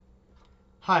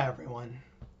Hi everyone.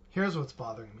 Here's what's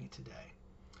bothering me today.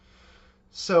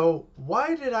 So,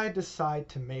 why did I decide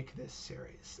to make this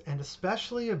series, and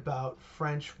especially about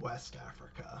French West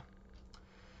Africa?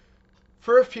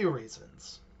 For a few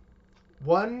reasons.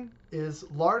 One is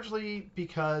largely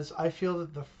because I feel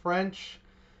that the French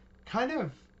kind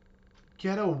of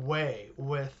get away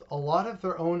with a lot of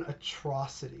their own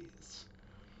atrocities.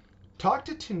 Talk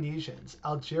to Tunisians,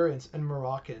 Algerians, and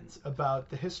Moroccans about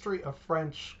the history of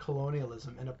French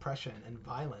colonialism and oppression and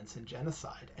violence and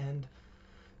genocide, and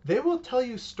they will tell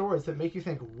you stories that make you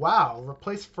think, wow,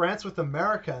 replace France with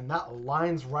America, and that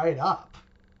lines right up.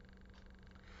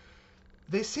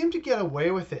 They seem to get away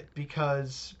with it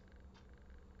because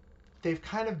they've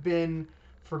kind of been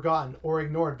forgotten or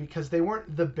ignored because they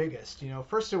weren't the biggest.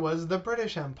 First it was the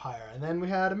British Empire, and then we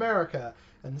had America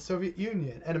and the Soviet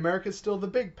Union, and America's still the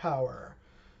big power.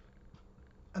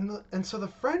 And so the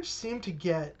French seem to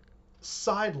get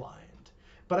sidelined.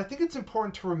 But I think it's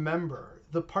important to remember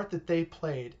the part that they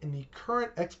played in the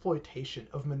current exploitation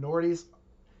of minorities,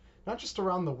 not just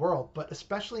around the world, but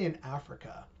especially in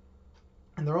Africa,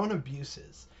 and their own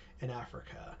abuses in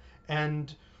Africa,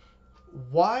 and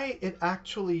why it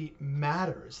actually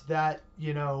matters that,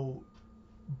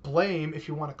 blame, if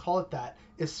you want to call it that,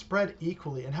 is spread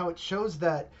equally, and how it shows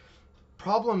that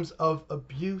problems of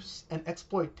abuse and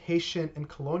exploitation and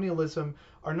colonialism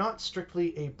are not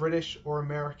strictly a British or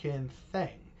American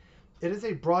thing. It is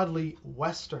a broadly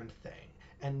Western thing.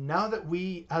 And now that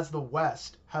we, as the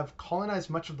West, have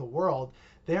colonized much of the world,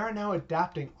 they are now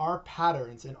adapting our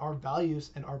patterns and our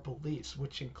values and our beliefs,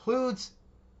 which includes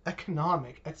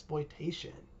economic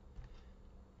exploitation.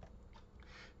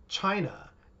 China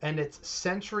and its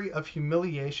century of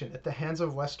humiliation at the hands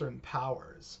of Western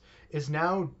powers is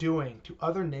now doing to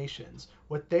other nations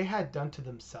what they had done to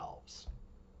themselves.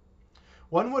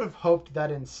 One would have hoped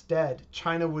that instead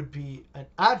China would be an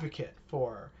advocate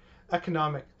for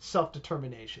economic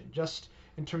self-determination, just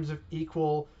in terms of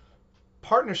equal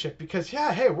partnership, because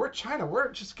yeah, hey, we're China,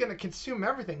 we're just going to consume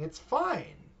everything, it's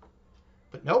fine.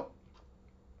 But nope.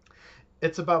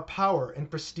 It's about power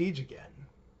and prestige again,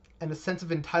 and a sense of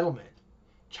entitlement.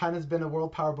 China's been a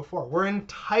world power before. We're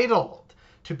entitled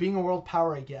to being a world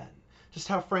power again. Just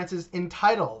how France is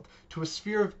entitled to a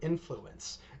sphere of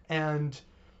influence and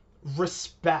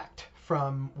respect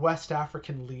from West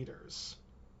African leaders.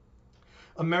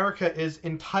 America is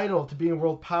entitled to being a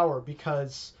world power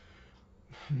because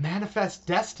manifest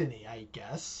destiny, I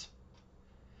guess.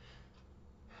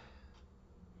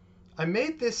 I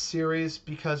made this series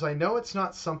because I know it's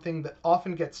not something that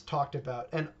often gets talked about,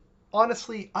 and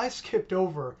honestly, I skipped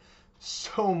over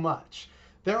so much.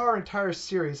 There are entire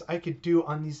series I could do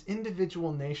on these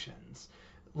individual nations,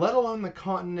 let alone the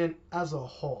continent as a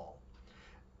whole.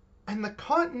 And the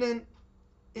continent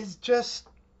is just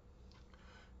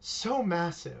so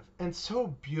massive and so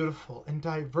beautiful and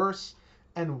diverse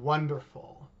and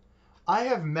wonderful. I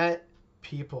have met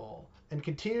people and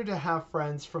continue to have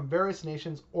friends from various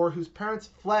nations or whose parents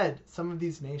fled some of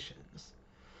these nations.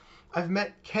 I've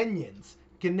met Kenyans,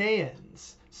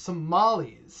 Ghanaians,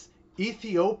 Somalis,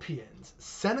 Ethiopians,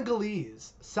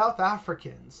 Senegalese, South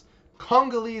Africans,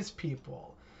 Congolese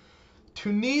people,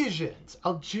 Tunisians,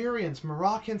 Algerians,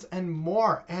 Moroccans, and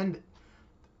more. And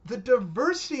the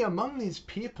diversity among these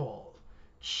people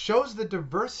shows the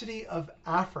diversity of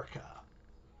Africa.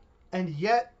 And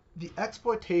yet, the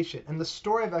exploitation and the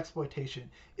story of exploitation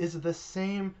is the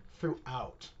same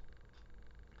throughout.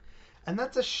 And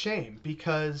that's a shame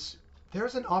because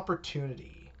there's an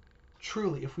opportunity,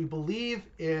 truly, if we believe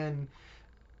in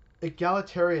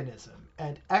egalitarianism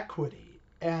and equity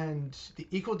and the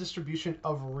equal distribution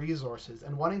of resources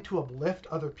and wanting to uplift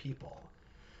other people,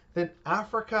 then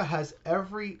Africa has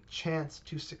every chance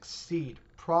to succeed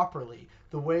properly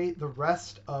the way the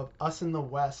rest of us in the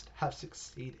West have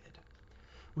succeeded.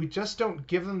 We just don't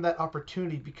give them that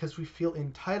opportunity because we feel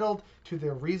entitled to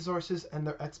their resources and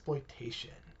their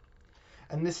exploitation.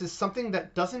 And this is something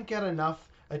that doesn't get enough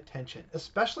attention,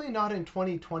 especially not in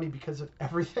 2020 because of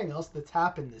everything else that's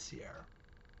happened this year.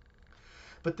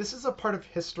 But this is a part of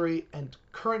history and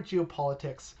current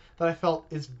geopolitics that I felt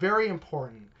is very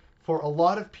important for a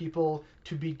lot of people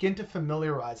to begin to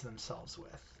familiarize themselves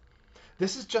with.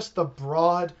 This is just the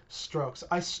broad strokes.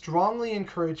 I strongly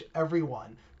encourage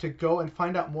everyone to go and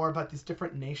find out more about these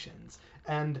different nations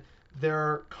and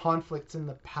their conflicts in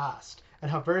the past, and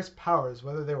how various powers,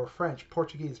 whether they were French,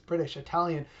 Portuguese, British,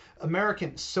 Italian,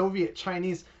 American, Soviet,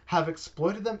 Chinese, have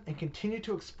exploited them and continue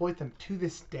to exploit them to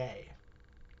this day.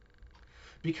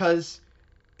 Because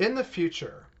in the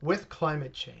future, with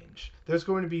climate change, there's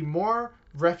going to be more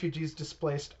refugees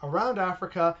displaced around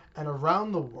Africa and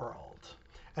around the world.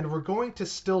 and we're going to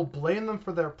still blame them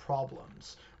for their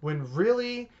problems, when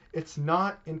really it's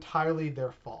not entirely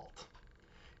their fault.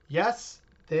 Yes,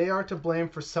 they are to blame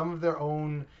for some of their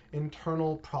own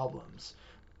internal problems,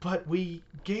 but we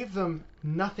gave them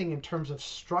nothing in terms of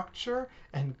structure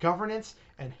and governance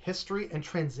and history and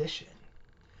transition.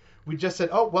 We just said,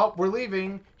 oh, well, we're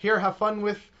leaving. Here, have fun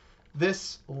with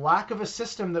this lack of a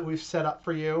system that we've set up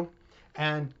for you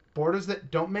and borders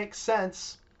that don't make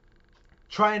sense.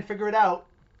 Try and figure it out.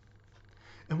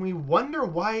 And we wonder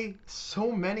why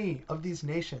so many of these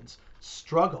nations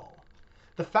struggle.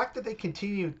 The fact that they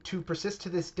continue to persist to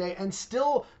this day and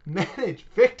still manage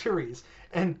victories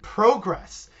and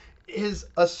progress is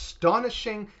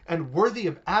astonishing and worthy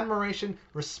of admiration,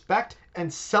 respect,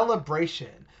 and celebration.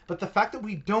 But the fact that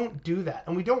we don't do that,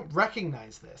 and we don't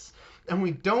recognize this, and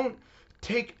we don't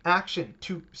take action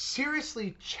to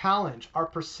seriously challenge our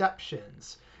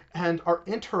perceptions and our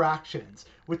interactions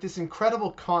with this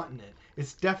incredible continent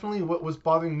is definitely what was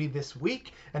bothering me this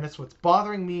week, and it's what's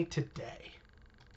bothering me today.